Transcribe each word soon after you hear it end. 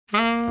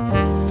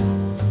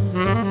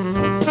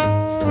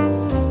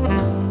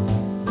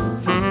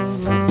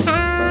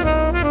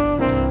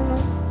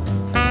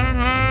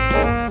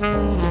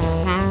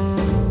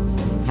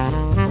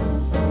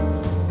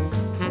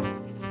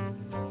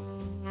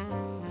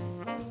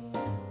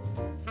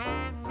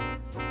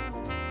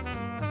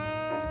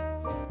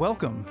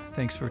Welcome.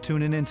 Thanks for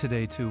tuning in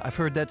today to I've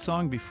Heard That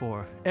Song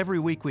Before. Every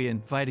week we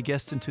invite a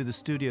guest into the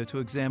studio to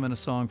examine a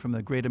song from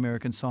the Great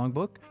American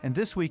Songbook. And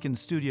this week in the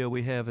studio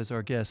we have as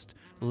our guest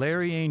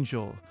Larry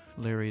Angel.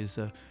 Larry is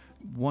a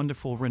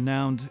wonderful,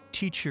 renowned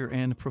teacher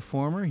and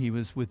performer. He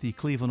was with the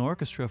Cleveland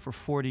Orchestra for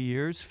 40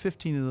 years,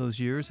 15 of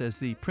those years as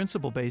the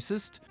principal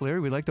bassist.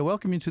 Larry, we'd like to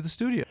welcome you to the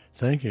studio.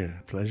 Thank you.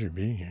 Pleasure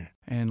being here.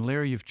 And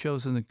Larry, you've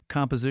chosen the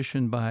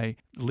composition by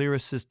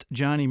lyricist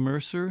Johnny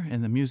Mercer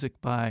and the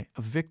music by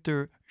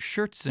Victor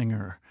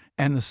Schertzinger.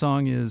 And the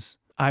song is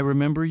I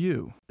Remember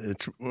You.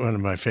 It's one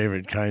of my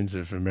favorite kinds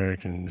of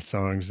American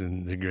songs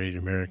in the Great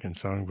American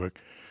Songbook.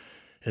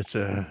 It's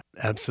a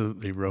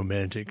absolutely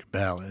romantic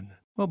ballad.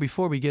 Well,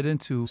 before we get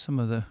into some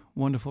of the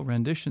wonderful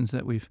renditions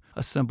that we've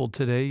assembled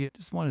today, I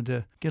just wanted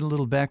to get a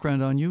little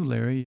background on you,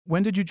 Larry.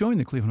 When did you join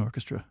the Cleveland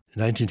Orchestra?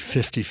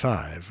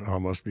 1955,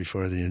 almost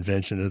before the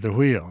invention of the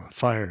wheel,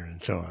 fire,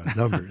 and so on,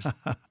 numbers.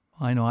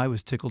 I know I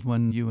was tickled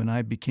when you and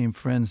I became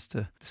friends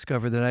to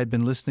discover that I'd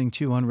been listening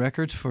to you on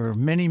records for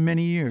many,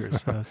 many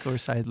years. Of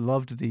course, I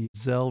loved the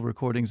Zell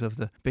recordings of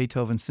the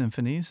Beethoven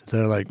symphonies.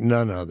 They're like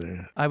none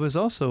other. I was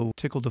also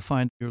tickled to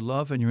find your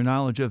love and your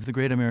knowledge of the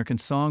Great American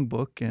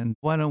Songbook. And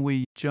why don't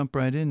we jump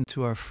right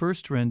into our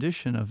first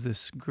rendition of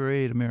this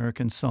great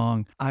American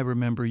song, I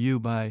Remember You,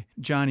 by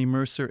Johnny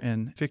Mercer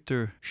and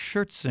Victor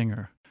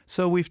Schertzinger.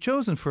 So we've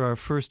chosen for our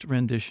first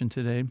rendition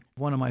today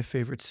one of my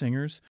favorite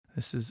singers.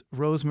 This is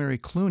Rosemary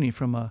Clooney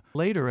from a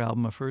later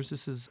album of hers.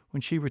 This is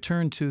when she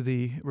returned to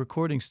the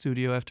recording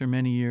studio after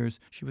many years.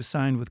 She was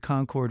signed with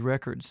Concord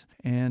Records.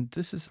 And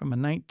this is from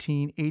a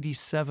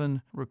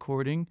 1987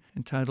 recording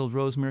entitled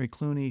Rosemary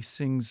Clooney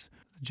Sings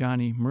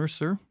Johnny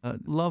Mercer. A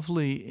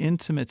lovely,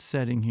 intimate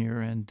setting here,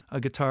 and a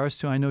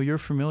guitarist who I know you're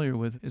familiar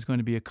with is going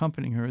to be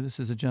accompanying her. This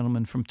is a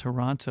gentleman from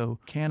Toronto,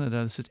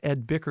 Canada. This is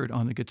Ed Bickert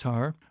on the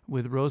guitar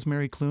with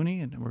Rosemary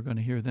Clooney, and we're going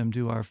to hear them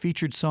do our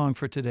featured song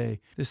for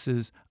today. This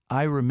is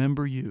I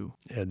Remember You.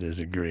 Ed is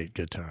a great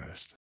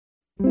guitarist.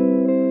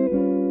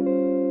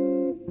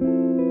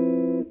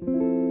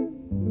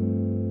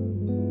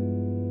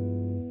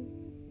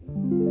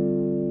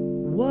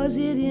 Was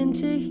it in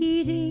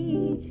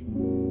Tahiti?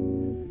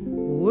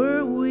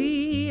 Were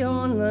we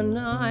on the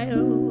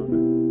Nile?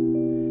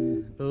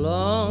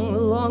 Long,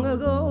 long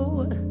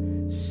ago,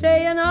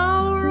 say an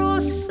hour or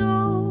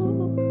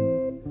so,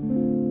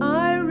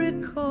 I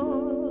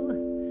recall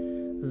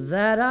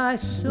that I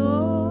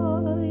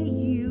saw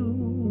you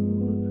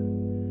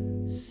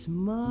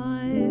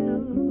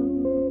smile.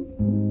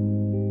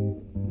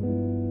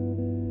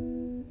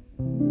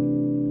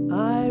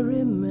 I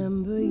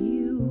remember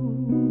you.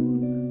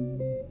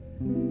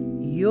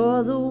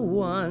 You're the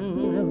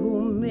one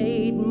who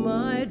made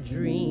my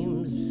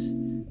dreams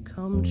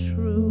come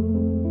true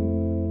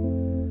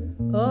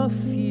a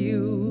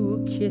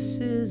few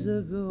kisses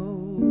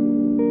ago.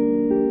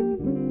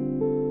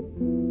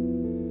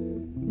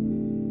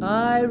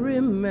 I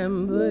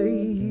remember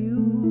you.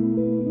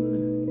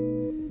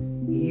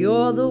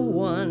 You're the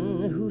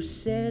one who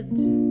said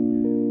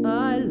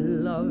I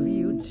love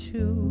you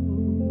too.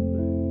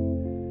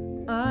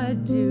 I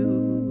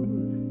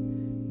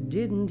do,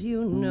 didn't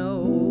you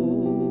know?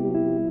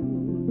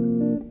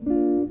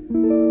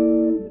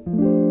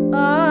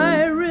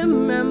 I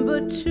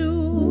remember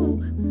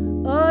too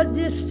a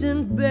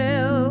distant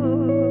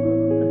bell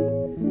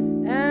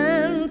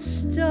and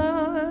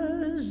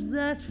stars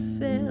that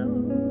fell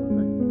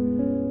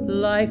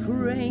like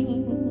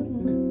rain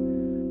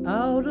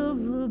out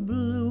of the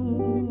blue.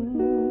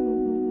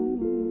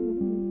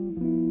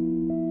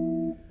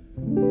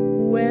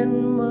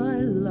 When my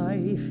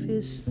life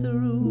is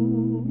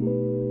through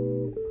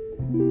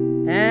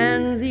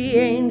and the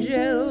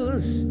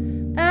angels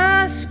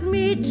ask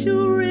me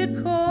to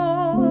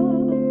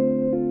recall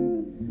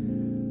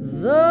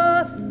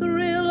the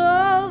thrill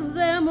of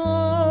them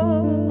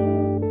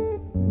all,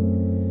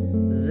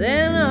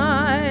 then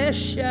I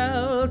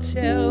shall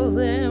tell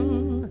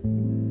them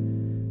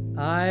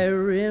I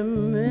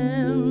remember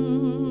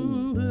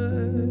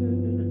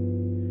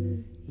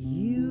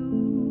you.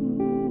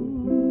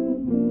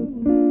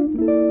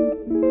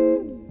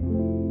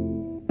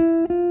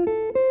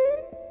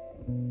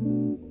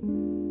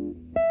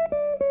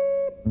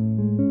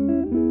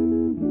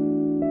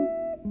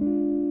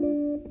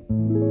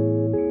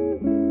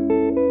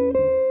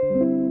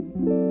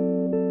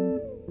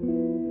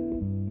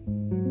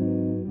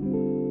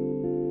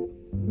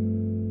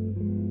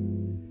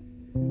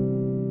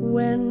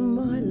 When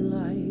my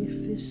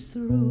life is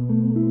through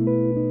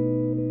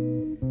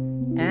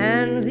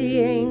and the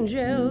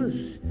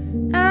angels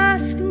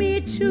ask me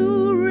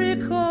to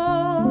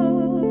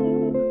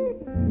recall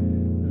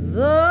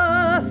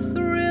the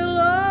thrill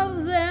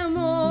of them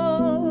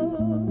all,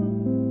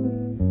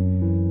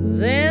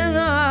 then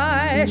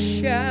I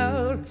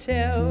shall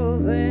tell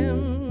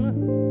them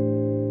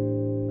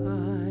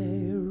I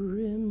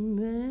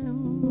remember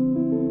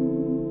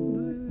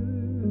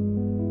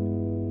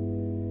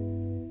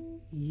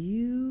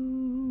you.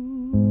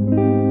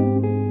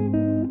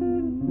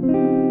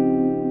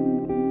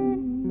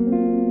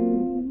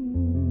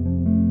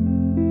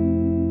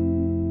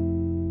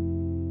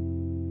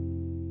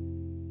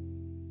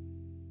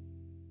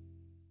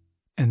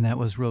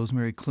 was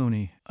Rosemary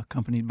Clooney,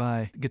 accompanied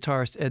by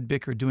guitarist Ed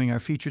Bicker, doing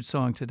our featured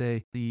song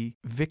today, the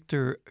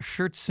Victor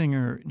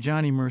Schertzinger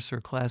Johnny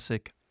Mercer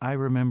classic, I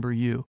Remember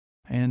You.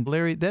 And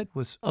Larry, that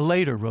was a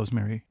later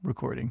Rosemary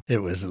recording. It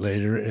was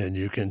later, and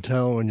you can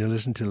tell when you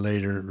listen to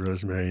later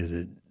Rosemary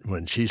that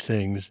when she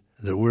sings,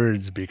 the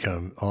words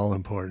become all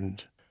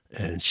important,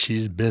 and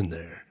she's been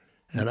there.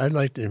 And I'd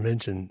like to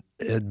mention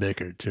Ed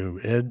Bicker, too.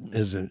 Ed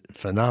is a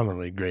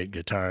phenomenally great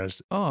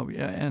guitarist. Oh,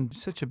 yeah, and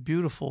such a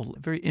beautiful,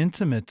 very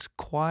intimate,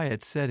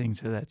 quiet setting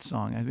to that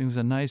song. I mean, it was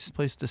a nice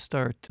place to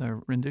start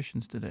our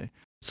renditions today.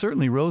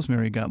 Certainly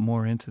Rosemary got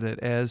more into that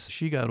as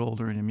she got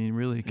older, and I mean,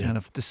 really kind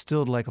of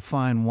distilled like a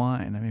fine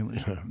wine. I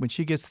mean, when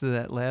she gets to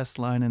that last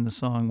line in the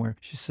song where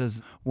she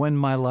says, "When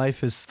my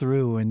life is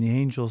through and the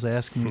angels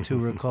ask me to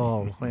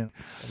recall." I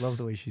love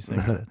the way she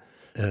sings that.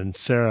 And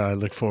Sarah, I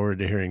look forward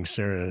to hearing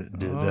Sarah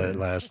do that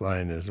last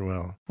line as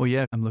well. Well,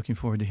 yeah, I'm looking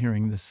forward to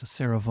hearing this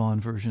Sarah Vaughan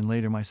version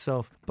later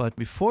myself. But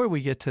before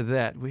we get to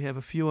that, we have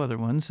a few other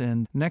ones.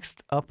 And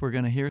next up, we're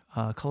going to hear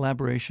a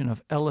collaboration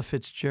of Ella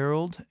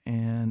Fitzgerald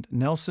and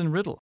Nelson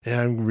Riddle.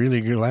 Yeah, I'm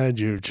really glad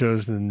you've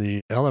chosen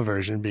the Ella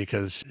version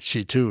because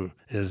she, too,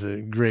 is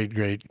a great,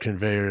 great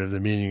conveyor of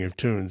the meaning of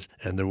tunes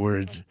and the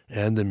words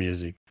and the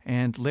music.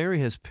 And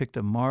Larry has picked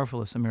a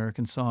marvelous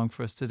American song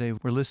for us today.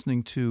 We're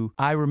listening to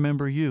I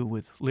Remember You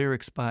with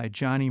lyrics by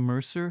Johnny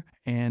Mercer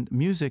and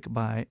music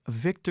by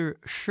Victor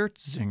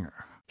Schertzinger.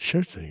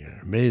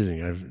 Schertzinger,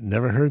 amazing. I've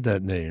never heard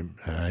that name.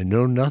 I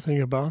know nothing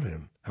about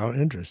him. How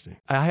interesting.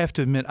 I have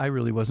to admit, I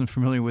really wasn't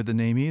familiar with the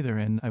name either,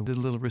 and I did a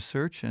little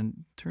research,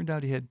 and turned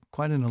out he had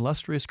quite an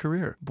illustrious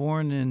career.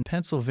 Born in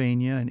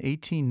Pennsylvania in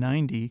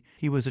 1890,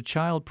 he was a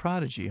child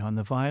prodigy on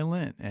the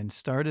violin and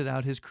started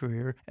out his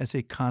career as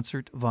a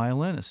concert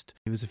violinist.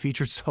 He was a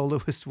featured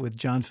soloist with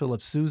John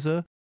Philip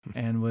Sousa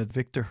and with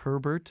Victor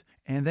Herbert,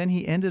 and then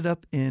he ended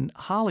up in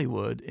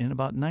Hollywood in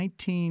about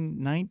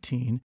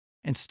 1919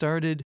 and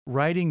started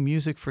writing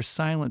music for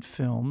silent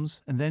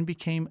films, and then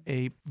became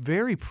a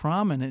very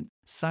prominent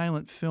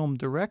silent film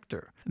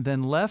director.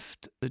 Then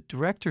left the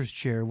director's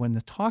chair when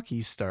the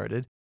talkies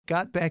started,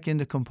 got back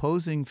into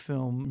composing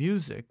film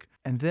music,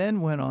 and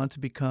then went on to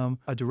become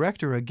a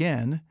director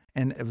again.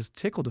 And I was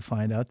tickled to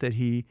find out that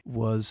he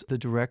was the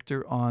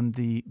director on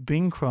the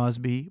Bing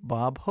Crosby,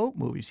 Bob Hope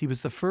movies. He was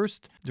the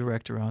first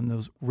director on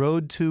those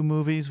Road to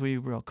movies we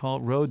will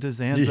call Road to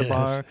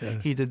Zanzibar.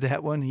 Yes. He did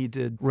that one. He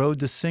did Road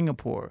to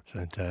Singapore.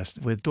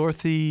 Fantastic. With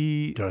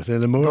Dorothy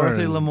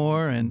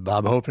Lamour. And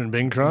Bob Hope and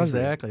Bing Crosby.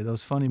 Exactly,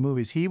 those funny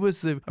movies. He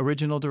was the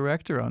original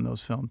director on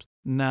those films.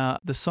 Now,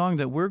 the song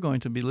that we're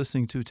going to be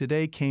listening to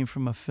today came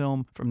from a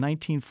film from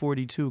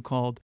 1942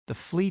 called The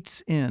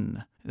Fleet's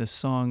Inn. The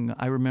song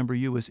I Remember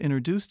You was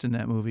introduced in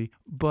that movie,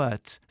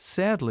 but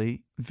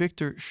sadly,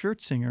 Victor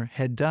Schertzinger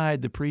had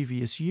died the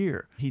previous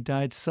year. He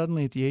died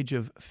suddenly at the age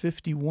of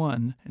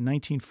 51 in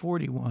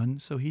 1941,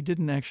 so he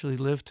didn't actually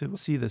live to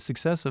see the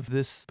success of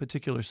this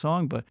particular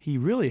song, but he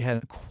really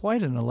had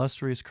quite an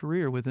illustrious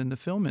career within the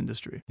film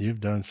industry.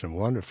 You've done some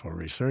wonderful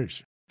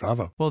research.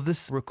 Bravo. Well,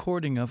 this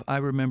recording of I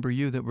Remember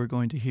You that we're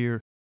going to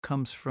hear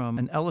comes from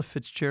an Ella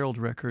Fitzgerald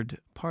record,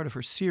 part of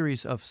her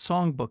series of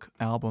songbook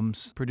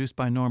albums produced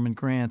by Norman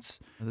Granz.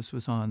 This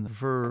was on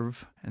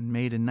Verve and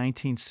made in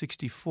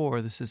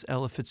 1964. This is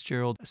Ella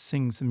Fitzgerald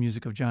sings the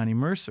music of Johnny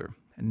Mercer.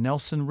 And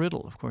Nelson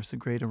Riddle, of course, the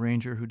great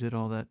arranger who did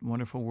all that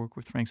wonderful work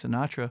with Frank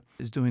Sinatra,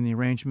 is doing the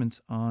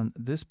arrangements on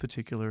this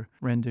particular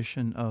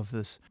rendition of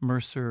this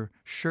Mercer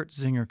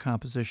Schertzinger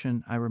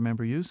composition, I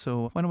Remember You.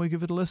 So why don't we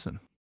give it a listen?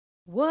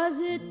 Was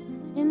it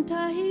in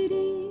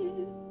Tahiti?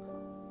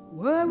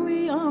 Were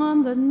we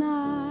on the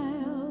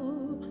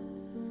Nile?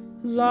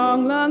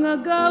 Long, long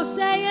ago,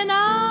 say an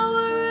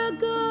hour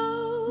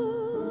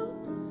ago,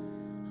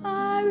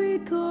 I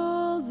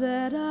recall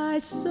that I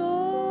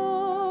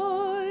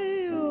saw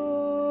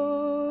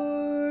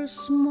your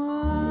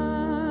smile.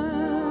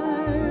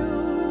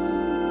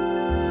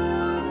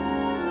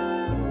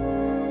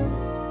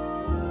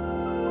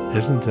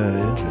 Isn't that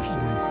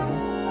interesting?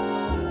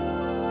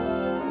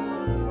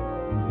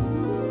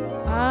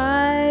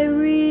 I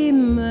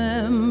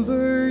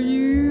remember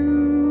you.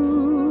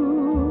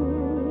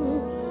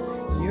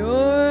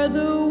 You're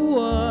the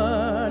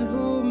one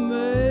who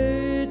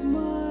made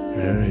my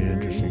Very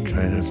interesting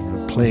kind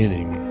of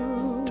planing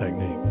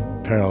technique,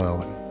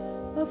 paralleling.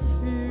 a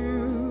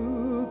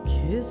few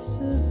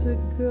kisses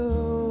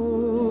ago.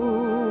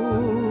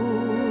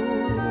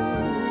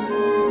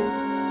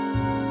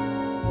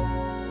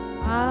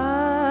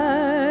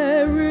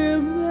 I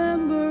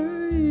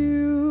remember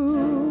you.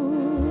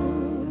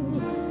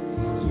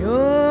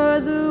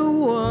 You're the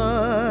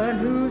one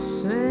who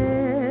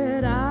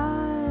said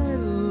I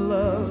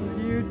loved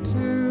you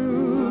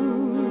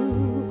too.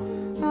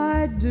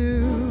 I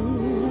do.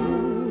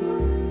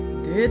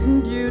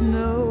 Didn't you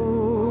know?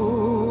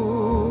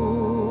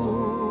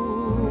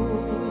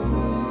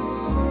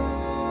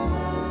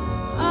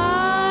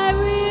 I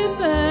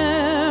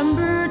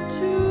remember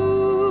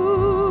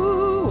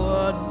too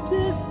a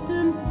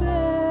distant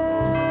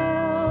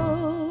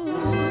bell.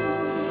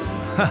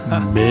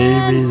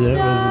 maybe that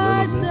was a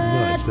little bit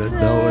much. That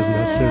bell was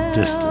not so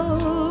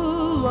distant.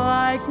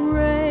 Like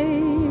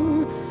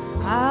rain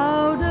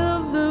out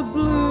of the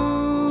blue.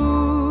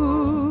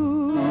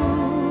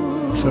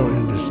 So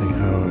interesting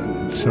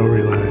how it's so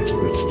relaxed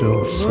but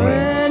still swings.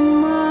 When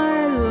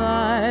my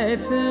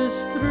life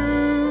is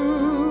through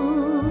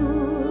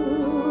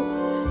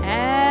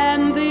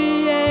and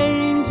the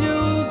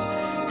angels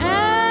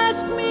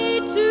ask me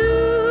to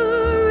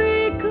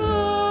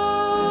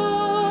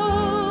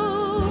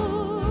recall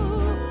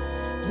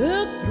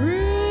the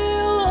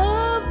thrill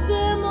of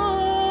them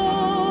all,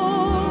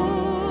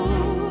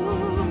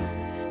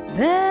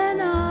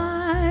 then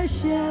I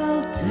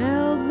shall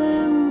tell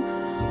them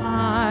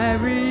I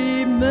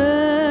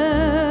remember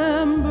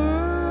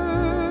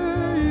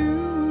you.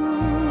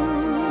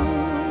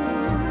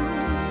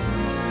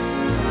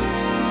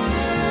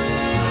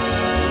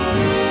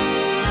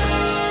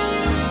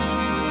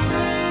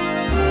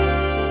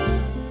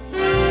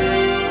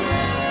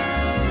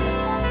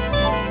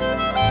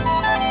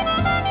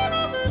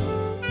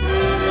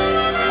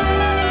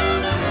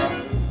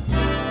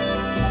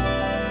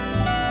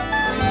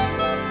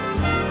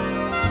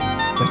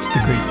 That's the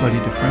great Buddy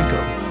DeFranco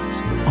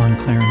on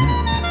clarinet.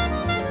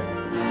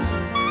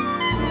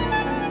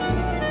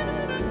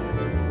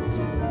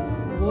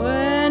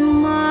 When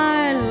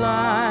my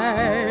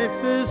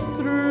life is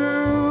through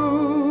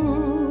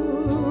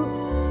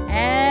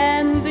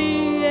and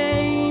the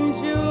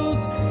angels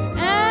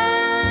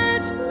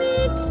ask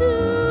me to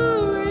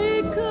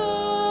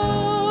recall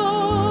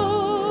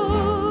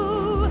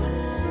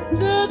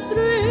the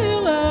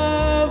thrill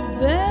of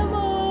them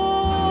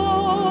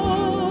all,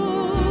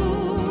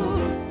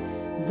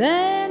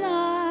 then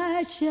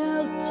I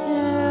shall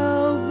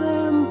tell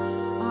them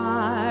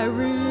I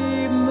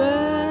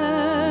remember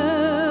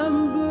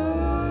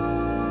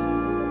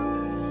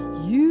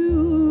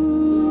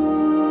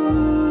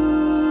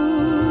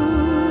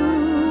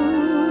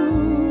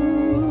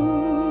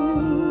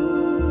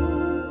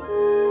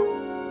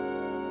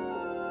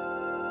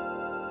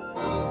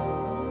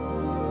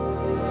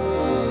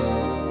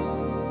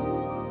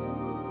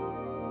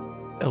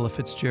Ella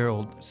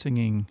Fitzgerald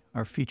singing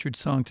our featured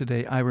song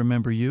today, I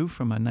Remember You,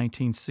 from a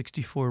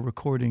 1964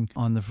 recording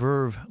on the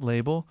Verve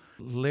label.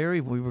 Larry,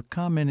 we were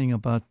commenting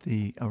about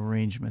the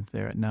arrangement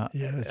there. Now,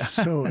 Yeah, it's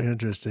so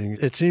interesting.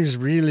 It seems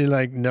really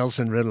like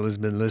Nelson Riddle has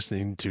been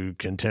listening to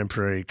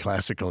contemporary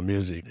classical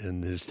music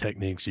and his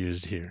techniques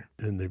used here,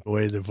 and the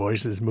way the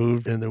voices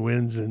moved and the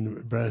winds and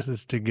the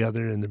brasses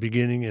together in the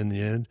beginning and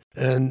the end.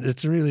 And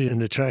it's really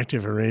an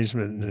attractive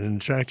arrangement and an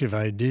attractive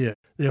idea.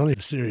 The only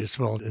serious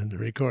fault in the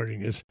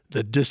recording is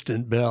the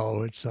distant bell,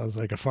 which sounds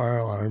like a fire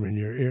alarm in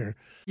your ear.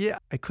 yeah,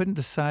 I couldn't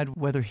decide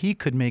whether he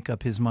could make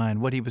up his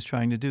mind what he was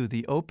trying to do.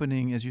 The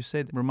opening, as you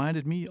said,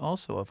 reminded me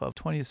also of a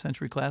 20th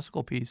century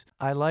classical piece.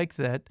 I liked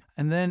that.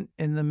 And then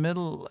in the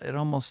middle, it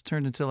almost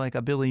turned into like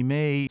a Billy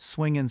May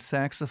swinging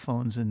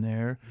saxophones in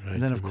there. Right,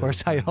 And then, of the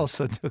course, middle. I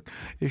also took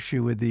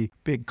issue with the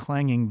big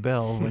clanging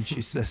bell when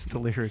she says the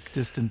lyric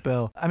distant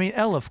bell. I mean,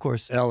 Ella, of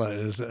course. Ella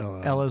is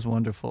Ella. Ella's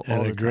wonderful. all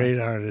And a the great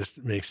time.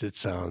 artist makes it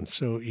sound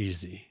so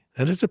easy.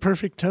 And it's a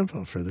perfect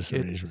tempo for this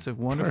arrangement. It's a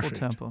wonderful Perfect.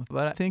 tempo.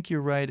 But I think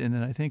you're right,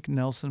 and I think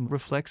Nelson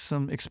reflects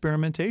some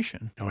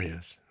experimentation. Oh,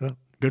 yes. Well,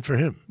 good for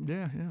him.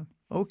 Yeah, yeah.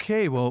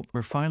 Okay, well,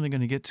 we're finally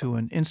going to get to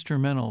an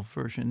instrumental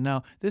version.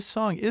 Now, this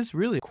song is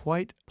really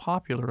quite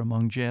popular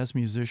among jazz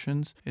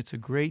musicians. It's a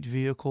great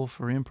vehicle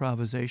for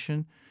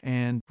improvisation,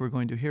 and we're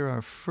going to hear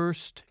our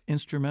first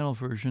instrumental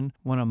version,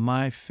 one of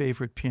my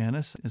favorite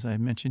pianists, as I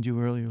mentioned you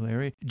earlier,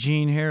 Larry,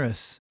 Gene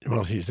Harris.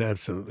 Well, he's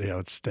absolutely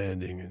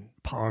outstanding and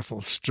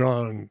powerful,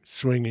 strong,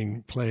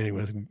 swinging, playing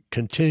with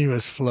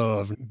continuous flow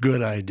of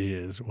good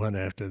ideas, one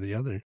after the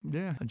other.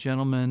 Yeah, a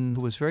gentleman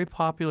who was very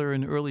popular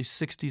in the early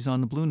 60s on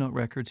the Blue Note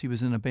records. He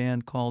was in a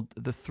band called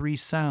The Three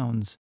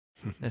Sounds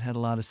that had a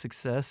lot of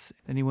success.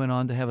 Then he went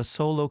on to have a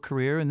solo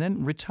career and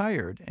then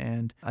retired.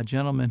 And a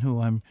gentleman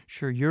who I'm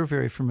sure you're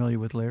very familiar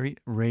with, Larry,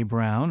 Ray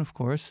Brown, of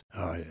course.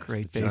 Oh, yes.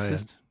 Great the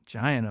bassist.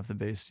 Giant of the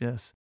bass,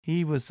 yes.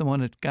 He was the one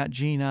that got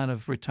Gene out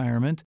of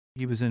retirement.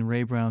 He was in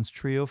Ray Brown's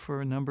trio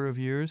for a number of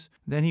years.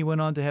 Then he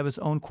went on to have his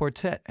own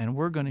quartet, and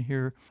we're going to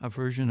hear a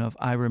version of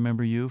I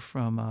Remember You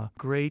from a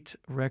great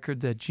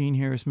record that Gene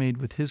Harris made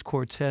with his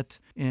quartet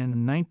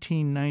in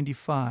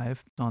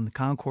 1995 on the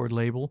Concord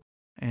label,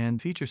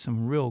 and features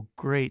some real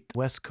great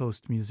West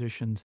Coast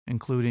musicians,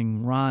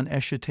 including Ron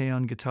Eshete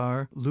on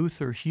guitar,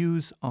 Luther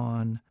Hughes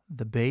on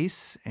the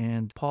bass,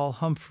 and Paul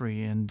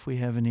Humphrey. And if we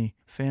have any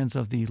fans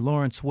of the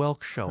Lawrence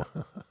Welk Show,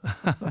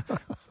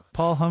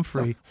 Paul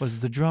Humphrey was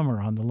the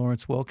drummer on the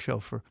Lawrence Welk Show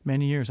for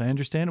many years. I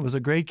understand it was a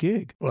great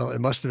gig. Well,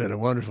 it must have been a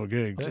wonderful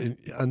gig.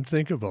 It's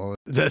unthinkable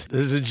that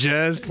there's a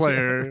jazz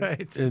player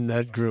Right. in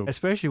that group.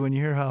 Especially when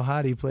you hear how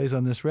hot he plays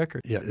on this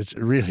record. Yeah, it's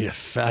really a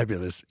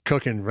fabulous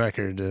cooking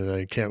record, and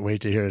I can't wait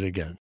to hear it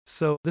again.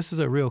 So this is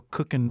a real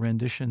cooking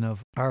rendition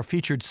of our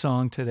featured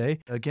song today.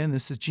 Again,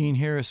 this is Gene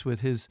Harris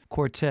with his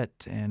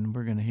quartet, and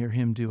we're going to hear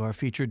him do our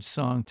featured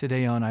song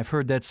today on I've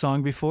Heard That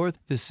Song Before.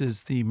 This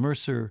is the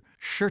Mercer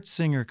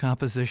Schertzinger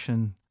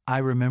composition, I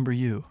Remember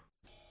You.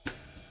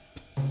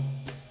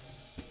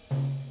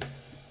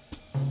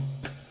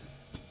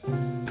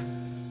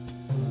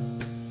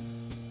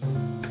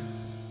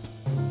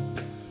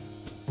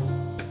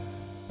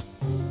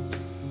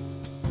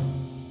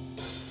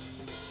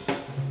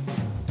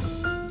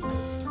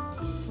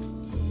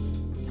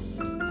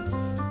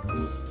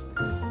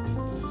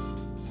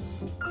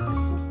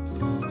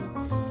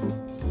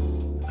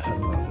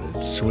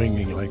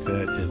 Swinging like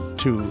that in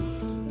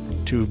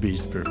two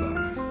beats per bar.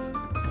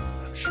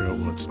 I'm sure it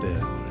won't stay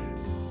that way.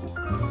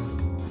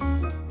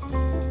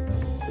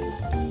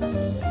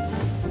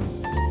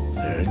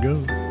 There it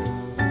goes.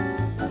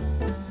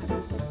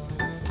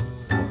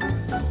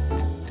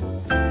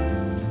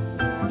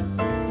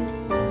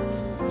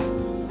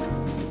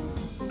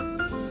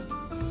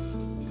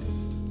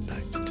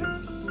 Back to two.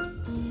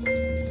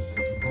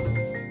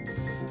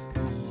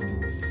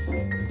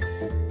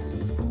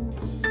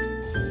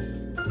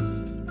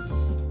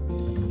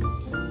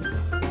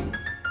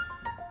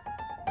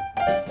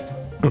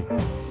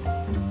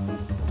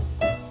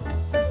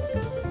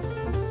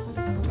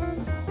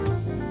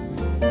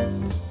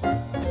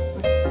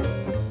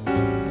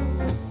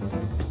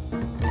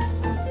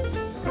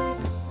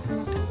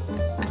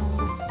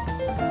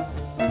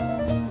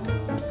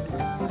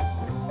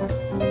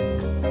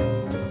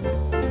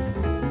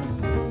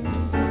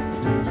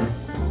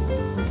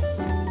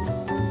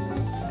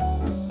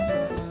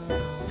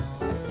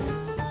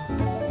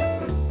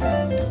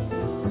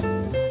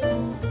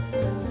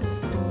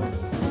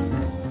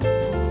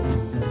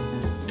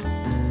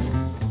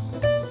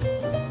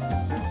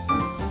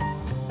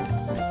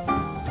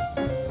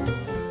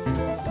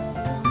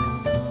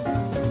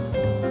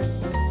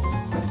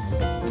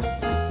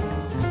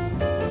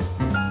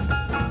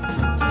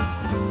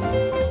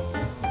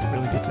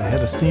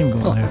 Head of steam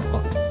going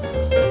there.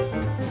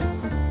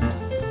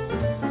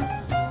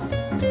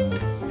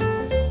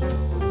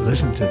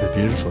 Listen to the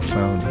beautiful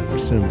sound of the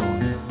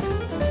cymbals.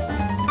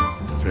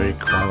 The very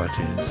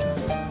quality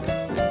instruments.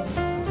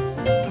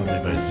 Probably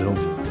by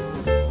Zildjian.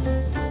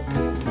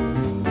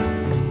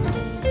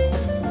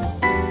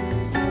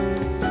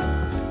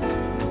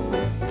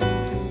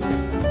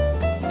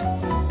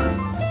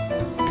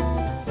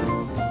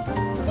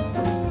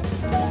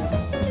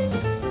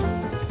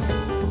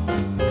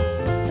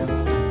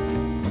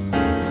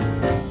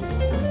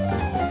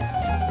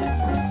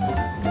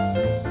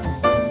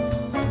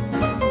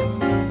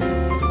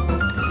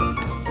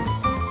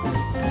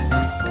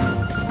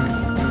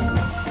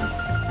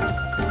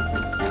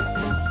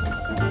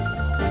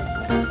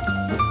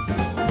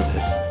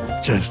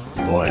 Just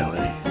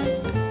boiling.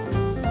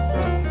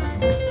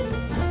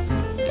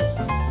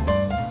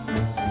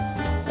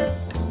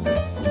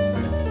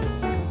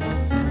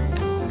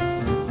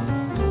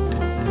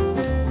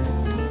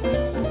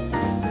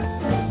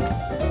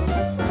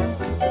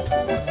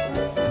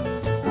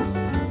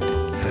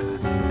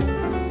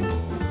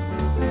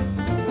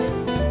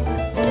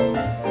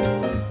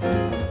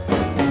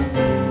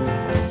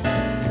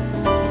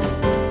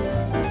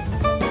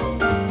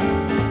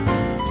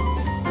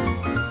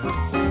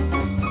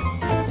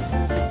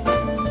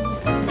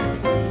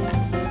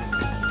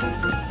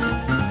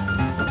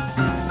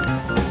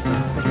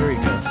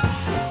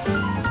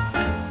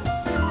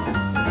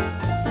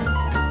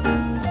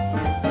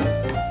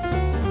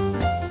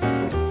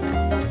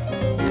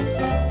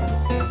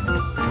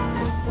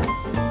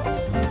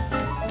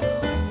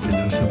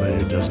 Somebody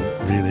who doesn't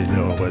really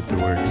know what the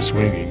word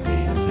swinging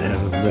means, they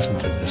haven't listened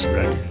to this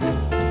record.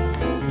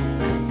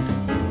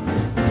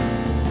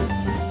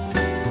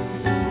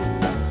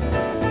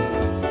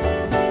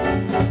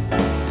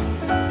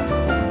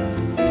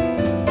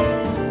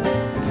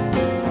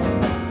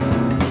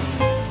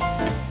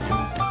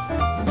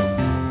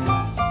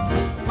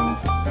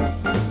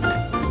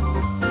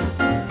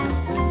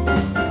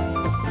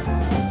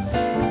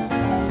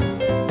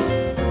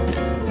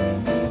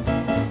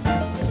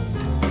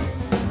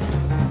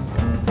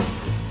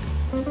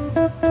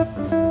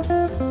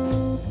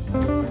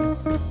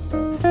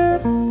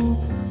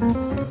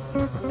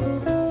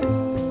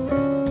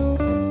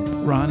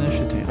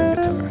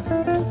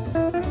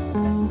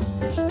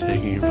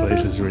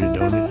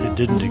 Where you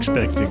didn't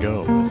expect to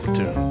go with the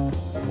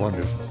tune.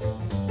 Wonderful.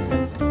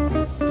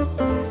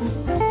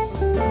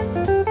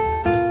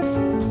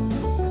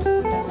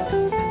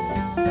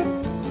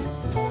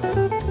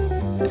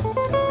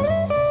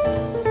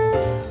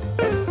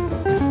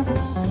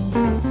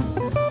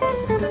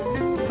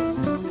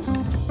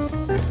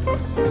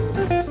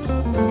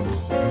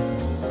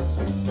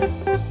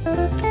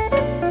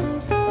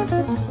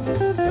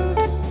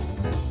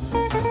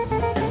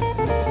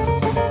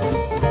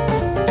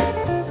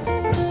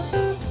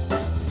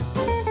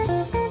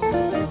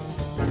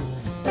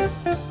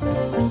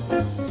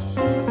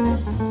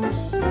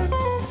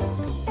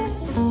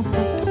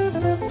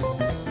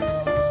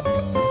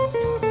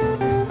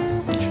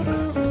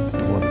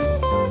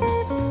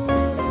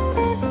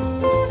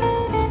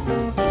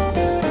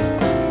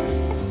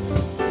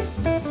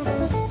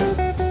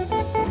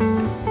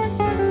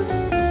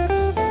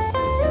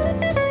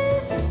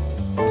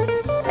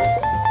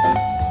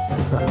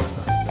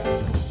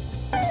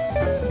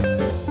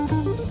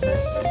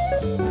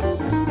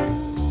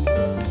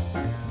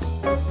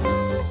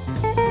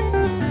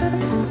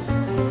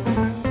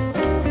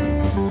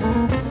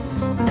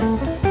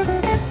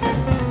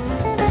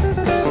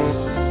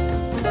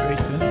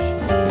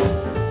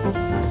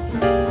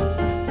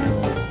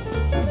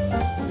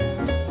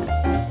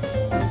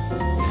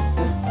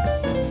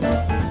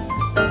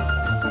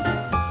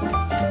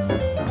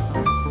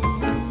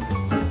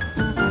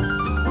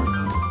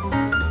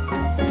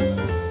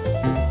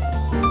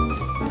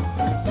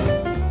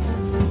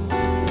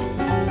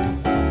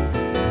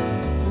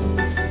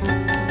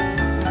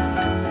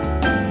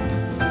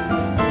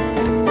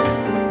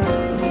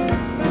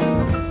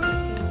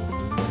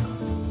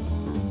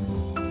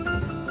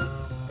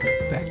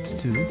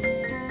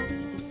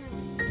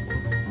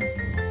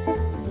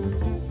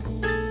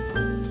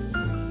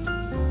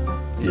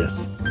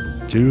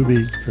 2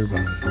 beats per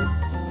bar.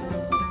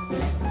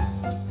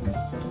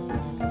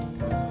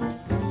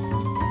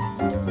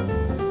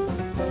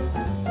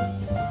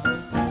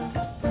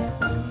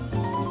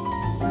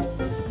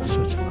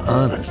 Such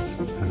honest,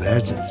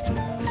 imaginative,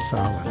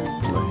 solid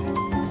play,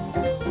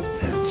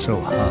 and so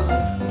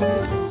hot.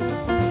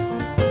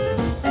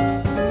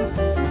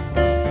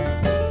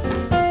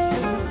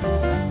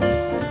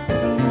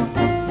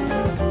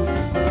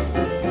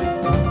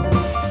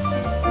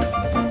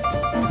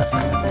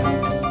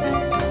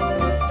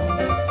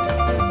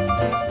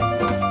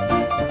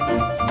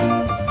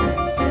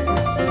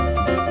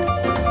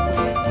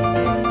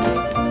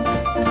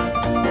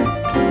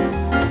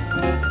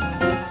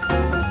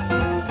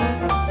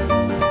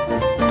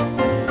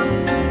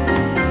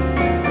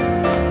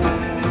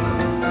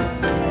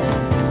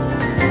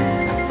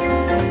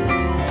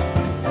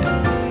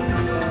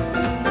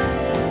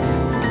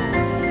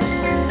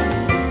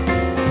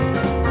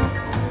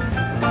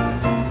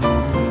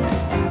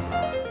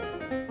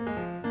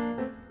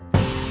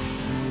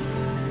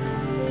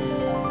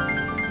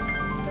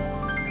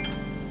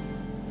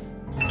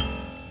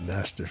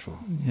 Masterful.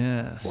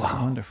 Yes,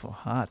 Wow. wonderful,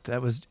 hot.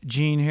 That was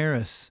Gene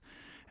Harris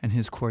and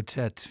his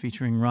quartet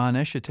featuring Ron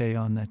Eshete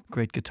on that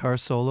great guitar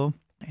solo.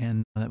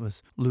 And that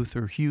was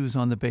Luther Hughes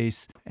on the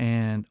bass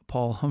and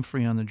Paul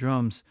Humphrey on the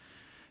drums,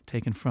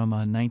 taken from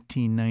a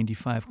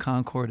 1995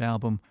 Concord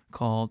album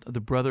called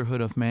The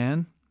Brotherhood of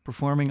Man,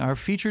 performing our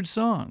featured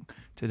song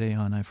today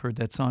on I've Heard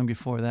That Song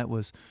Before. That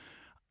was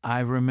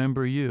I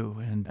Remember You.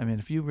 And I mean,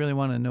 if you really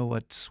want to know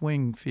what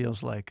swing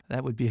feels like,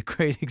 that would be a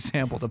great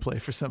example to play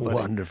for somebody.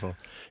 Wonderful.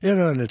 You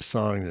know, and it's a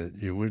song that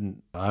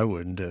I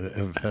wouldn't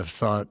have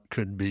thought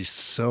could be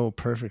so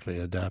perfectly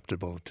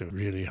adaptable to a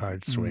really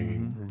hard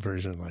swinging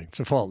version. Like, it's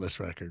a faultless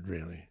record,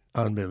 really.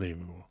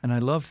 Unbelievable. And I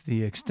loved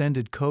the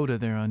extended coda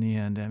there on the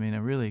end. I mean,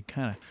 it really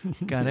kind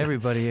of got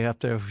everybody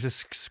up there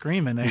just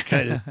screaming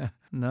there.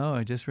 No,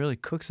 it just really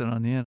cooks it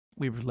on the end.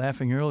 We were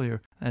laughing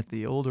earlier at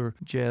the older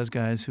jazz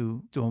guys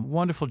who do a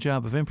wonderful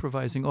job of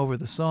improvising over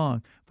the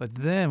song. But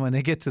then when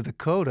they get to the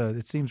coda,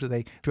 it seems that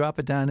they drop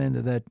it down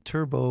into that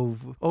turbo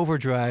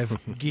overdrive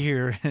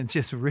gear and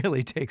just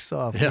really takes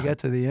off. Yeah. They get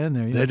to the end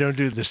there. They don't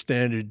do the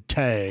standard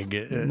tag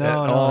at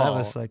No, all. that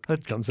was like,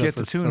 let's get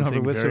the tune over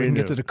with so we can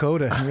get to the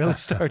coda and really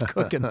start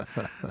cooking.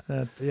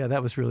 That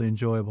was really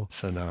enjoyable.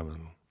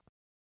 Phenomenal.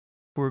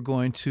 We're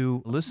going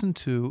to listen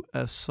to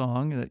a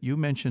song that you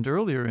mentioned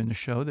earlier in the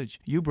show that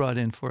you brought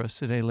in for us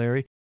today,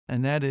 Larry,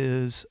 and that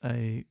is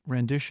a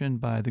rendition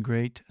by the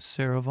great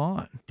Sarah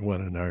Vaughan.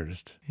 What an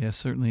artist. Yes,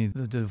 certainly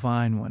the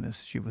divine one,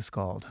 as she was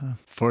called, huh?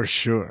 For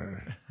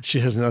sure. She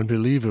has an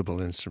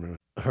unbelievable instrument.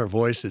 Her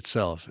voice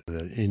itself,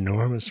 the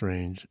enormous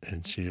range,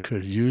 and she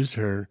could use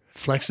her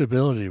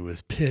flexibility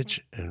with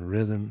pitch and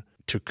rhythm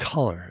to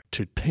color,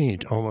 to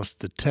paint almost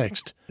the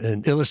text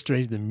and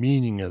illustrate the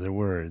meaning of the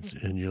words.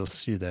 And you'll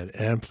see that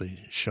amply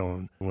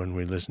shown when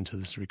we listen to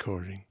this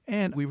recording.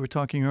 And we were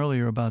talking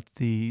earlier about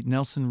the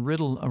Nelson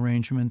Riddle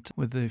arrangement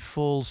with the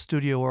full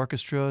studio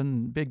orchestra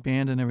and big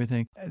band and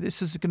everything.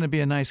 This is going to be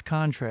a nice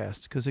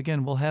contrast because,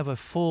 again, we'll have a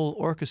full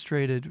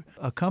orchestrated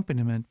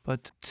accompaniment.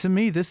 But to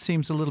me, this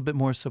seems a little bit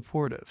more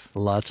supportive.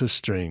 Lots of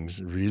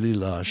strings, really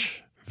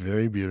lush,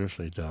 very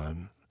beautifully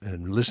done.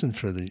 And listen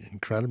for the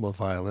incredible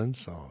violin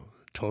solo.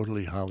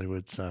 Totally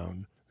Hollywood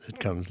sound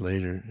that comes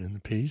later in the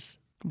piece.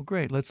 Well,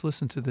 great. Let's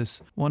listen to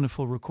this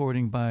wonderful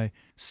recording by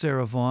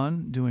Sarah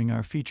Vaughan doing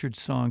our featured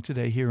song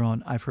today here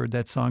on I've Heard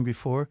That Song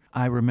Before,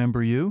 I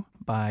Remember You,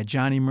 by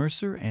Johnny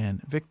Mercer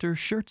and Victor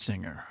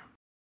Schertzinger.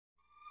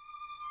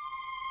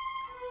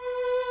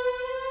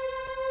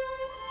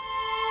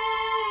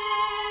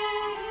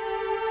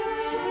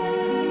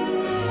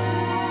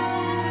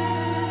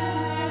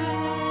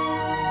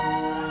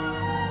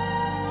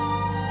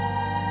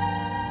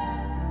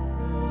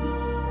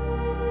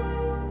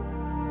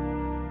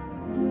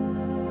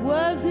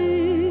 Was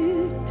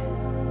it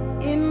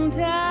in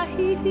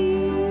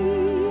Tahiti?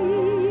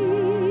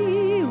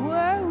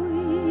 Were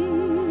we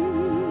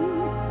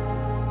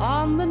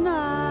on the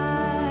Nile?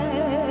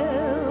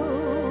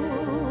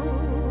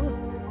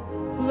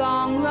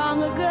 Long,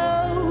 long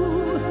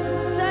ago,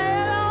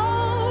 said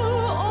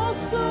or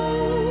so.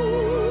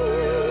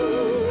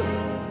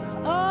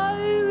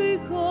 I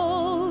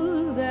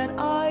recall that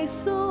I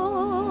saw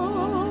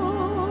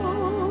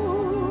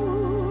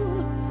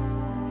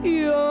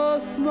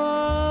your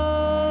smile.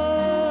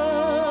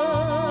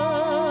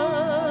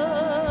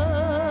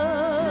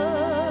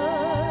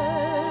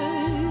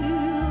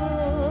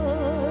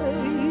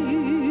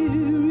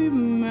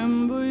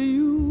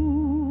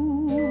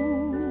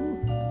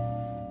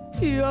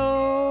 You're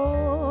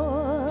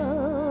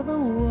the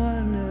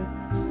one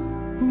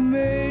who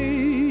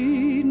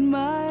made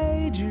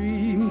my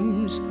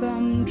dreams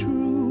come true.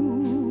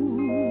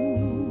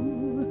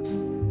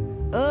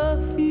 A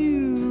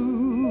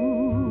few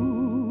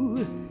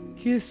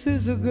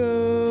kisses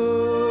ago.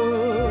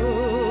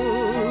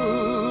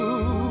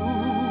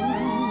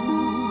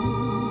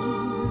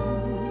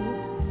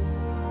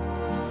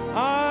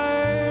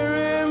 I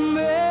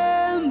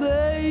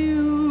remember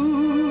you.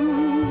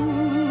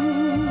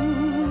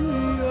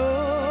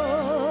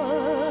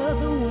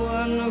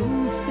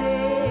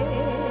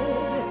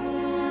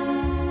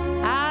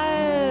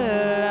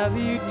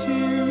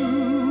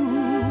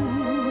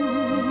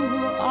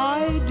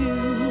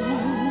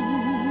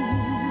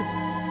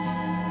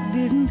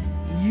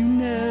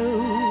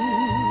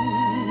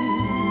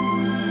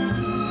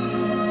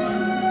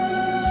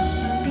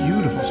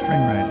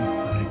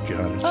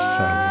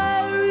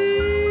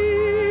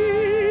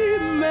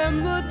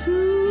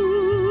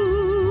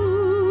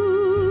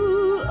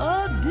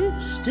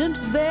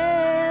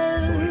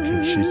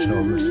 she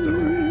told the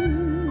story.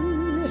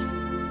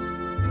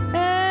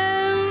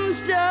 And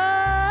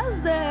stars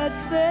that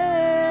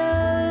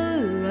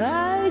fell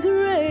like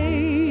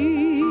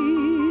rain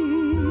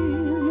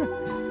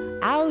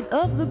out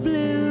of the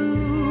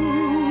blue.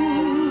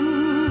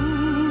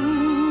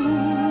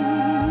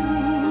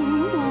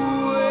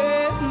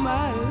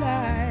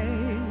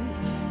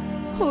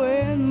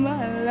 When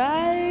my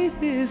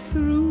life is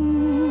through,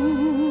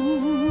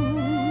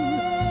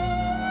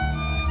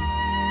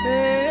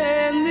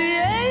 and the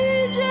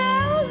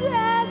angels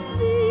ask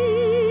me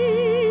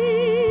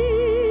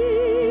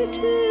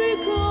to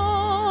recall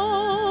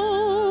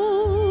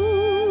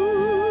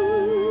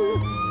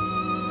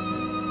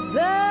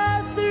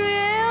the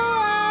thrill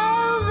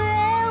of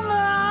them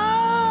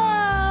all,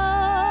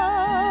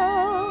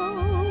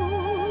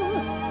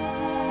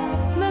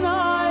 then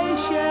I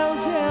shall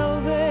tell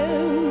them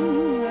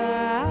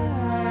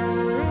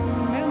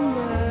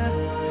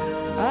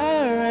I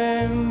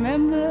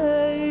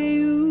remember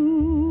you.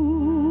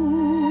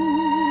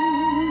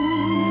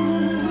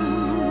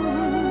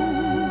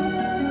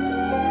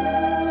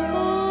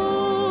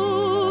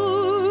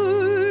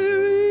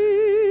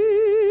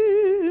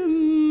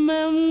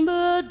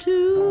 Remember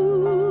too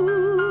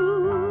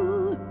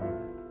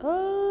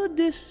a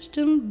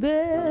distant bell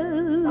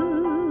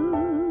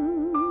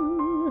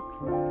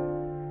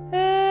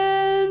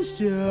and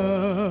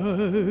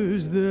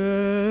stars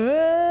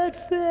that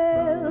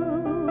fell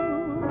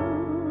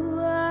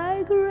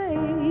like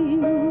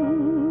rain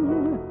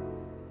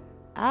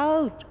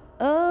out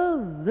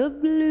of the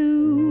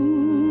blue.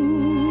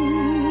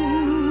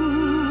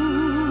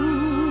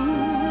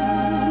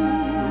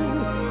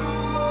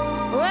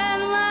 When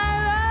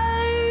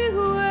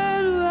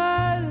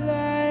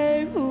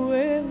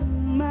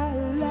my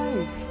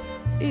life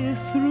is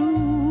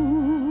through,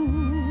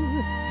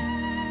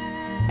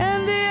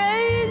 and the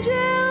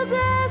angels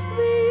ask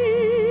me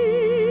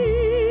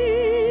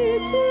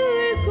to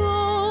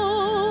recall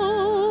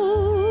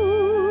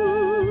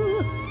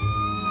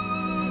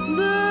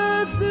the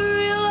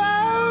thrill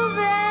of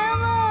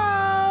them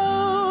all,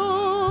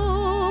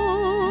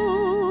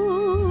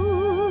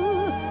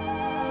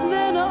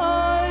 then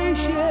I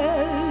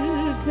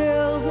shall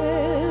tell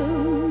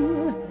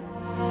them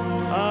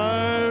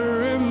I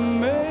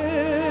remember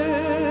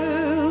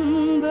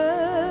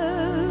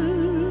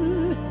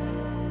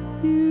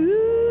you.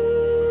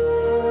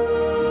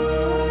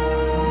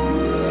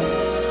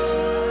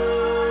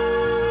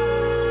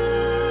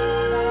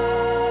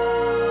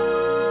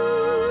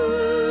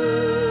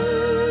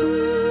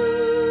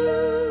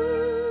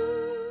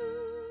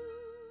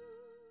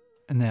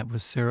 And that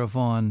was Sarah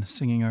Vaughan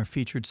singing our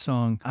featured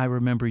song, I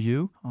Remember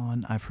You,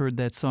 on I've Heard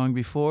That Song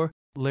Before.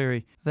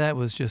 Larry, that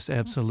was just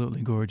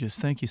absolutely gorgeous.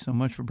 Thank you so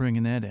much for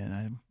bringing that in.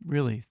 I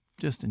really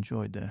just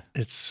enjoyed that.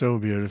 It's so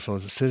beautiful.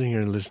 Sitting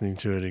here listening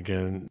to it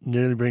again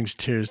nearly brings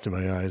tears to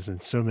my eyes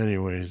in so many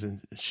ways. And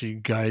she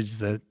guides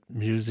that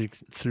music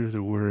through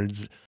the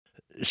words.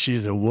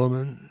 She's a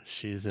woman.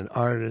 She's an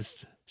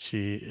artist.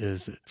 She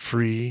is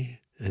free.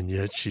 And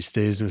yet she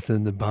stays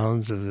within the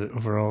bounds of the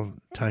overall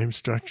time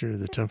structure,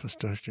 the tempo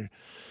structure.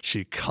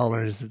 She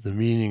colors the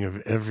meaning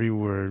of every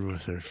word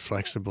with her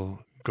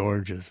flexible,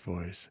 gorgeous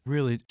voice.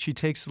 Really, she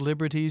takes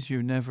liberties.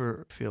 You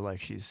never feel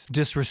like she's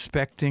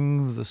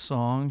disrespecting the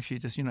song. She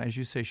just, as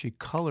you say, she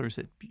colors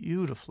it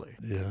beautifully.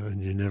 Yeah,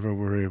 and you never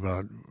worry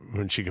about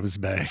when she comes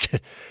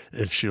back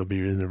if she'll be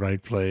in the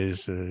right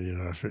place,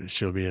 if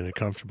she'll be in a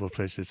comfortable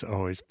place. It's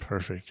always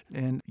perfect.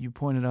 And you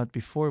pointed out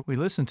before we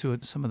listened to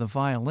it, some of the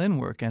violin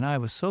work, and I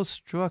was so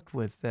struck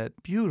with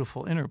that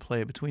beautiful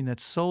interplay between that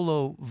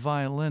solo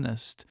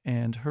violinist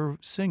and her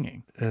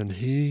singing. And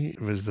he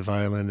was the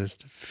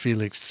violinist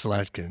Felix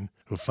Slatkin,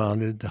 who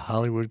founded the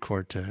Hollywood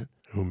Quartet,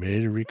 who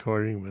made a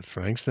recording with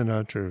Frank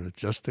Sinatra with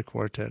just the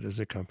quartet as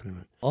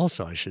accompaniment.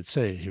 Also, I should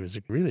say, he was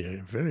really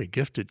a very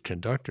gifted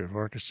conductor of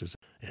orchestras,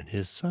 and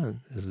his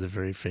son is the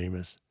very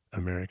famous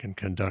American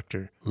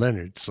conductor,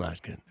 Leonard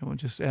Slatkin. Well,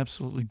 just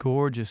absolutely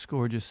gorgeous,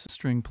 gorgeous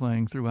string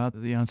playing throughout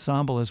the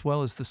ensemble as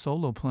well as the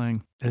solo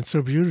playing. And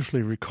so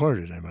beautifully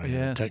recorded, I might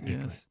add,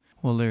 technically. Yes.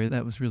 Well, Larry,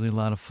 that was really a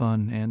lot of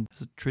fun. And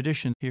it's a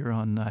tradition here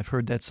on I've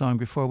Heard That Song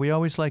Before. We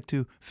always like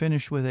to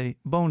finish with a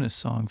bonus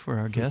song for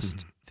our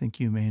guest. I think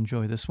you may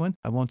enjoy this one.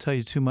 I won't tell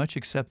you too much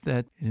except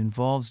that it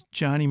involves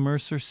Johnny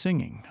Mercer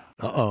singing.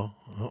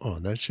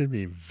 That should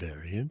be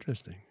very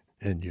interesting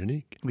and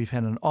unique. We've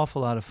had an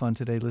awful lot of fun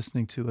today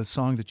listening to a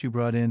song that you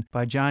brought in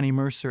by Johnny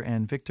Mercer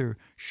and Victor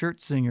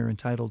Schertzinger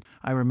entitled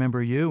I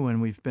Remember You,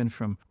 and we've been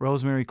from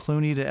Rosemary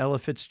Clooney to Ella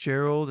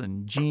Fitzgerald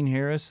and Gene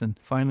Harris, and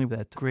finally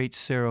that great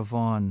Sarah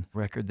Vaughan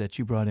record that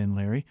you brought in,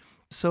 Larry.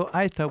 So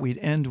I thought we'd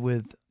end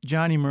with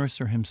Johnny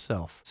Mercer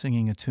himself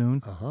singing a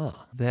tune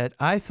that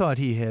I thought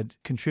he had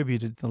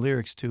contributed the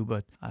lyrics to,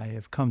 but I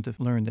have come to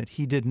learn that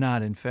he did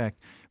not, in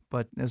fact.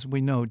 But as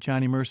we know,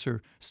 Johnny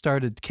Mercer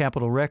started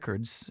Capitol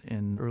Records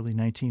in early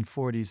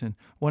 1940s, and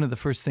one of the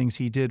first things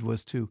he did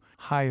was to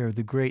hire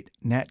the great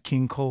Nat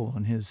King Cole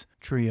and his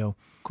trio.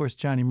 Of course,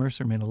 Johnny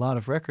Mercer made a lot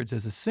of records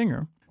as a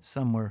singer,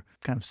 Some were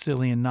kind of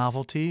silly and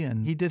novelty,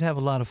 and he did have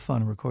a lot of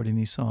fun recording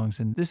these songs.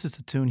 And this is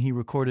a tune he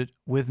recorded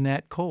with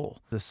Nat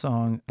Cole, the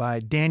song by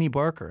Danny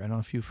Barker. I don't know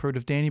if you've heard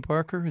of Danny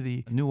Barker,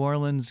 the New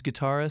Orleans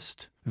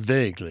guitarist.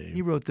 Vaguely.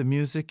 He wrote the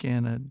music,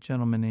 and a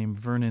gentleman named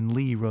Vernon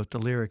Lee wrote the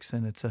lyrics,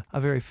 and it's a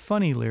very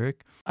funny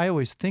lyric. I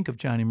always think of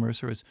Johnny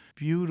Mercer as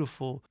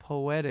beautiful,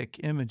 poetic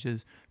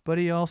images, but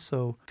he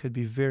also could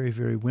be very,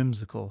 very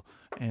whimsical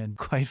and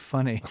quite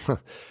funny.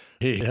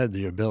 He had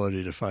the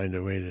ability to find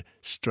a way to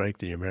strike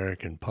the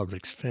American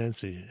public's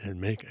fancy and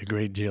make a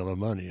great deal of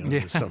money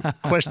on some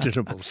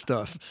questionable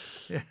stuff.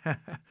 Yeah.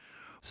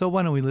 So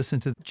why don't we listen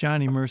to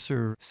Johnny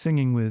Mercer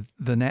singing with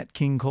the Nat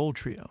King Cole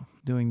Trio,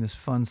 doing this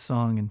fun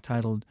song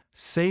entitled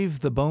Save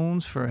the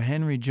Bones for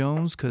Henry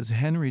Jones, 'cause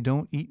Henry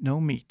don't eat no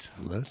meat.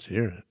 Let's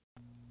hear it.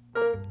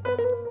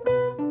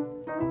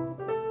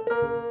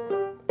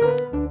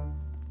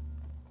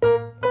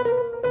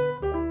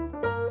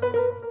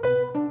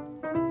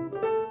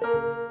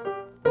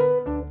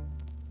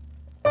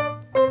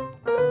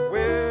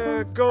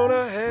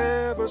 Gonna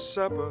have a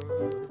supper,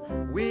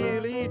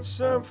 we'll eat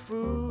some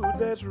food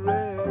that's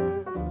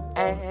rare.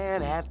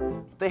 And at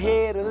the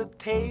head of the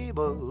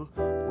table,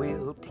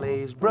 we'll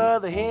place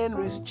Brother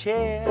Henry's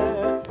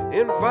chair.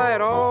 Invite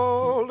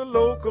all the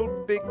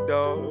local big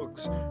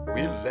dogs,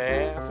 we'll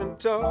laugh and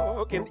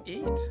talk and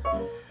eat.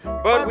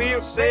 But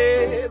we'll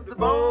save the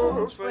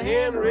bones for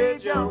Henry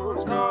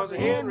Jones, 'cause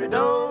Henry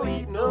don't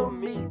eat no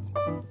meat.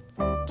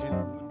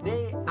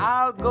 Today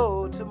I'll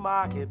go to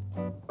market,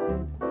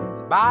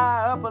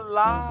 buy up a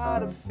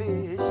lot of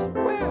fish.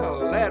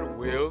 Well, that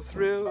will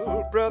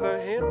thrill Brother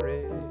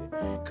Henry,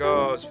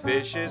 'cause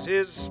fish is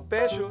his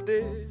special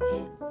dish.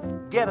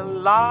 Get a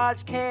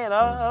large can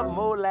of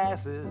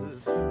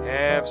molasses,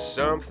 have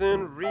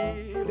something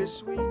really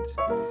sweet.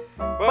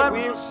 But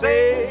we'll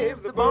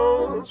save the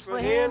bones for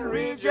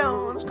Henry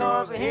Jones,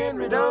 'cause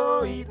Henry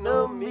don't eat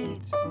no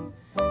meat.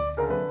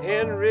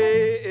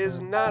 Henry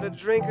is not a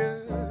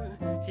drinker,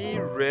 he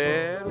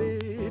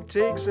rarely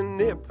takes a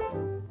nip.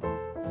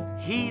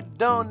 He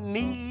don't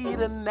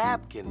need a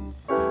napkin,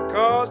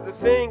 'cause the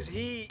things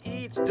he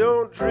eats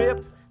don't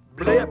drip.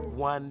 Blip.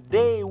 One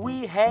day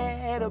we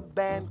had a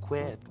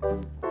banquet,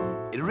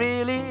 it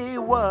really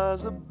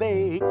was a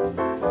bake.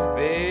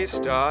 They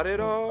started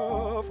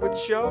off with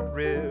short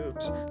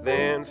ribs,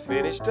 then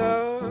finished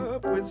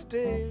up with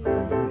steak.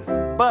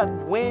 But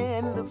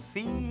when the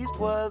feast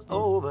was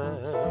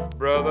over,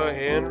 Brother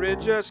Henry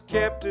just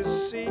kept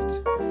his seat.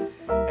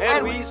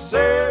 And we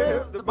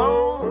served the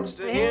bones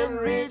to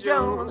Henry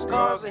Jones,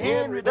 'cause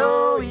Henry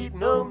don't eat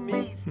no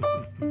meat.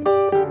 They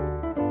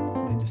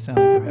just sound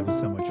like they're having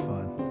so much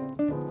fun.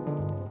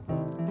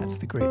 That's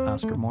the great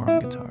Oscar Moore on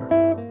guitar.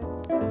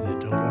 They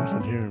don't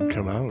often hear him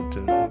come out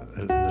in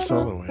the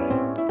solo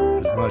way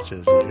as much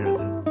as you hear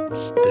the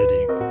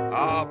steady.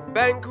 Our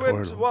banquet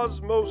Chord.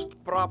 was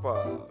most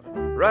proper,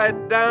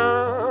 right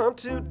down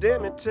to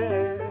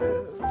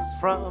demi-tasse.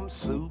 from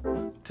soup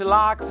to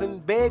lox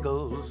and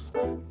bagels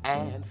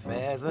and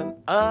pheasant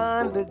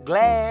under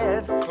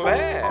glass.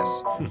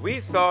 Class,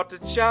 we thought the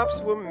chops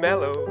were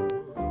mellow.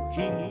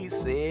 He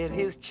said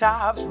his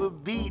chops were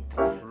beat.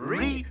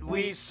 Reet,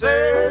 we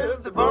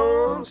served the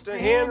bones to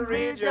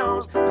Henry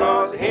Jones,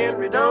 'cause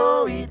Henry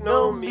don't eat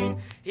no meat.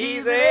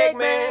 He's an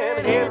Eggman,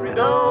 and Henry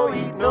don't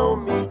eat no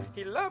meat.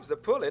 He loves a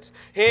pullet.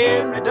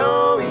 Henry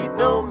don't eat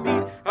no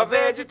meat. A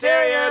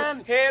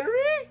vegetarian,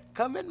 Henry?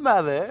 Come in,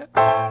 mother.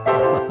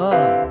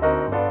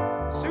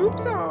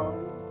 Soup's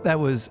on. That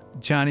was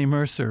Johnny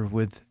Mercer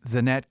with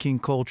the Nat King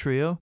Cole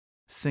Trio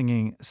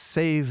singing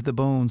Save the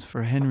Bones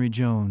for Henry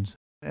Jones.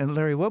 And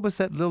Larry, what was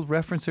that little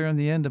reference there in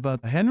the end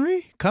about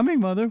Henry? Coming,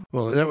 mother.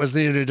 Well, that was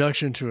the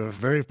introduction to a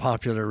very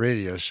popular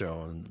radio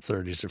show in the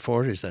 30s or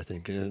 40s, I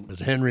think. It was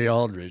Henry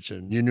Aldrich,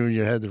 and you knew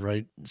you had the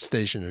right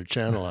station or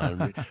channel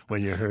on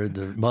when you heard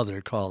the mother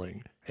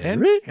calling.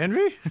 Henry?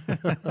 Henry?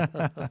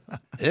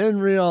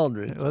 Henry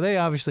Aldrich. Well, they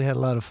obviously had a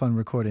lot of fun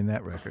recording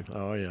that record.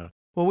 Oh, yeah.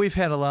 Well, we've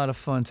had a lot of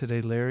fun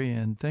today, Larry,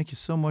 and thank you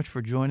so much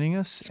for joining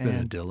us. It's been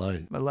a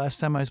delight. The last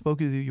time I spoke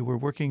with you, you were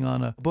working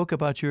on a book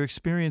about your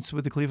experience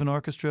with the Cleveland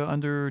Orchestra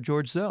under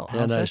George Zell.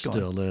 How's And I that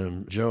going? still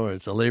am. Joe,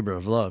 it's a labor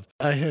of love.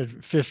 I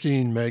had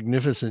 15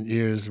 magnificent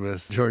years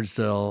with George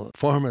Zell,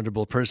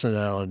 formidable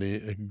personality,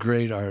 a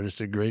great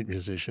artist, a great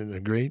musician, a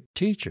great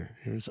teacher.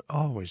 He was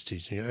always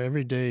teaching.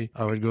 Every day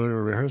I would go to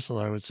a rehearsal,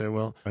 I would say,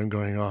 well, I'm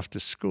going off to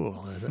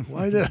school. I thought,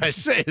 why did I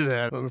say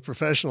that? I'm a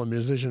professional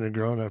musician, a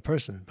grown-up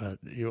person, but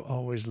you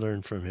always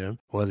learn from him,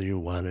 whether you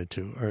wanted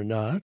to or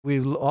not. We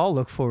all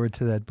look forward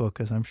to that book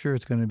because I'm sure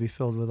it's going to be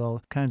filled with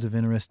all kinds of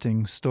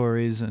interesting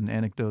stories and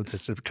anecdotes.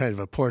 It's a kind of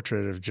a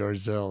portrait of George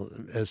Zell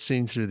as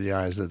seen through the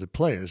eyes of the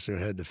players who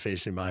had to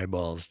face him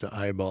eyeballs to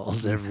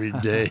eyeballs every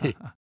day.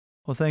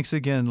 Well, thanks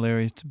again,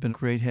 Larry. It's been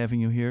great having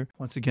you here.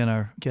 Once again,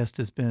 our guest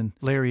has been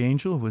Larry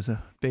Angel, who was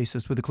a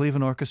bassist with the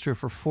Cleveland Orchestra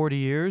for 40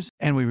 years.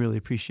 And we really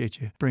appreciate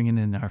you bringing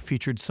in our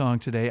featured song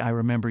today, I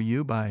Remember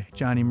You by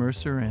Johnny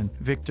Mercer and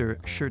Victor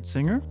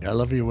Schertzinger. I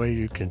love the way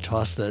you can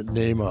toss that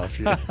name off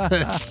you.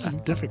 It's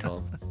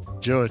difficult.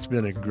 Joe, it's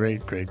been a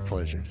great, great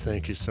pleasure.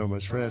 Thank you so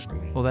much for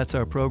asking me. Well, that's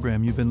our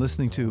program you've been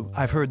listening to.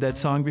 I've Heard That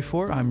Song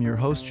Before. I'm your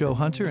host, Joe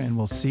Hunter, and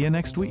we'll see you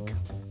next week.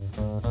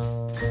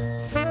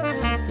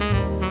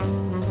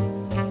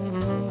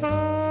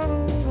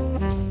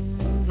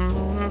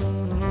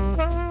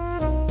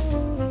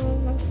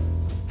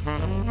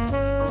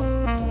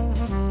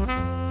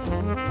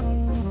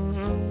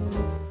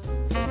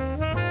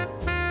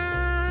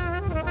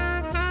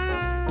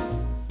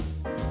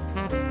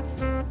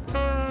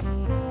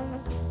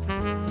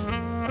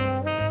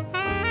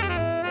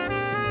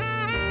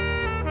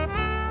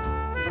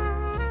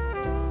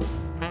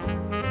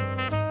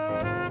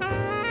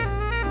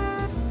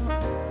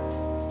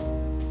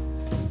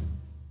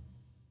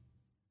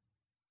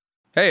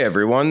 Hey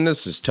everyone,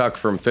 this is Tuck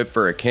from Fit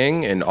for a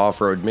King, an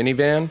off-road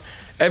minivan.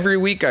 Every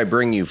week I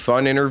bring you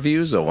fun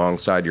interviews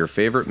alongside your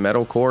favorite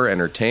metalcore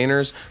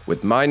entertainers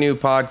with my new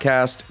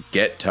podcast,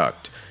 Get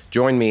Tucked.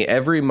 Join me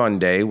every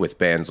Monday with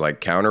bands like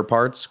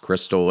Counterparts,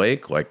 Crystal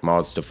Lake, like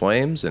Moths to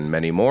Flames, and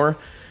many more.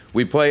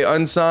 We play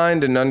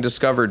unsigned and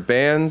undiscovered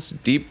bands,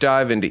 deep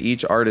dive into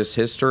each artist's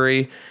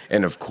history,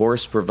 and of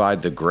course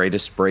provide the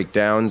greatest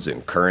breakdowns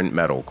in current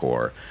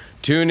metalcore.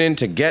 Tune in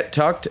to Get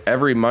Tucked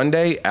every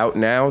Monday, out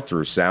now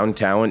through Sound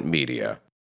Talent Media.